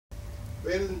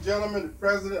Ladies and gentlemen, the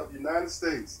President of the United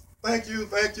States. Thank you,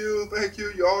 thank you, thank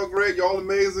you. You're all great. You're all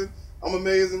amazing. I'm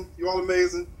amazing. You're all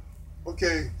amazing.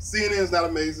 Okay, CNN is not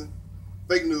amazing.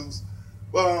 Fake news.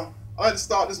 But I like to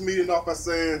start this meeting off by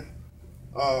saying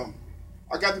um,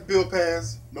 I got the bill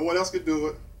passed. No one else could do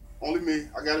it. Only me.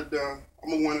 I got it done.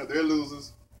 I'm a winner. They're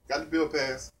losers. Got the bill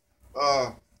passed.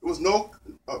 There was no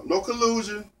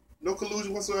collusion. No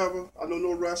collusion whatsoever. I know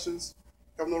no Russians.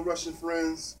 Have no Russian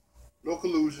friends. No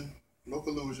collusion. No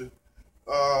collusion.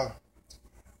 Uh,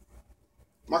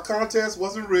 my contest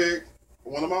wasn't rigged.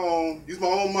 One of my own. Use my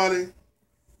own money.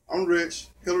 I'm rich.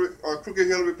 Crooked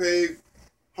Hillary paid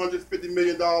 $150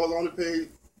 million. Only paid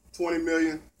 20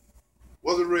 million.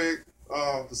 Wasn't rigged.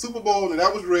 The Super Bowl, and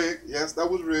that was rigged. Yes, that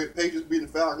was rigged. Patriots beating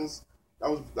the Falcons. That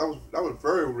was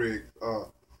very rigged.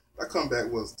 That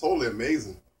comeback was totally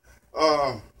amazing.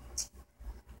 Uh,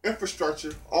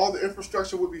 Infrastructure, all the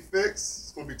infrastructure will be fixed.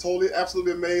 It's going to be totally,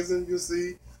 absolutely amazing. You'll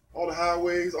see all the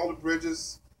highways, all the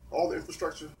bridges, all the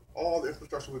infrastructure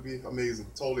will be amazing,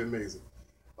 totally amazing.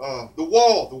 The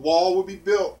wall will be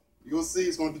built. You'll see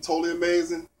it's going to be totally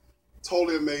amazing,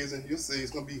 totally amazing. You'll see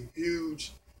it's going to be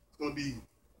huge. It's going to be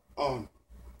um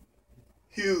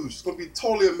huge. It's going to be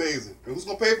totally amazing. And who's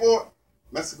going to pay for it?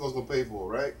 Mexico's going to pay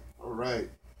for it, right? All right.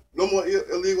 No more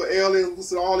illegal aliens. We'll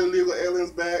send all illegal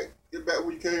aliens back. Get back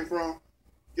where you came from.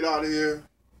 Get out of here.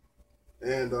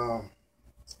 And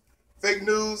fake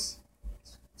news.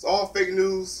 It's all fake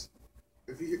news.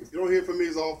 If you don't hear from me,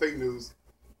 it's all fake news.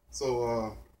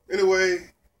 So anyway,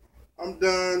 I'm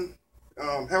done.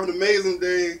 Have an amazing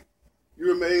day.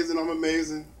 You're amazing. I'm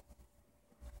amazing.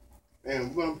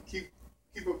 And we're gonna keep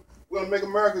it. We're gonna make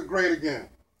America great again.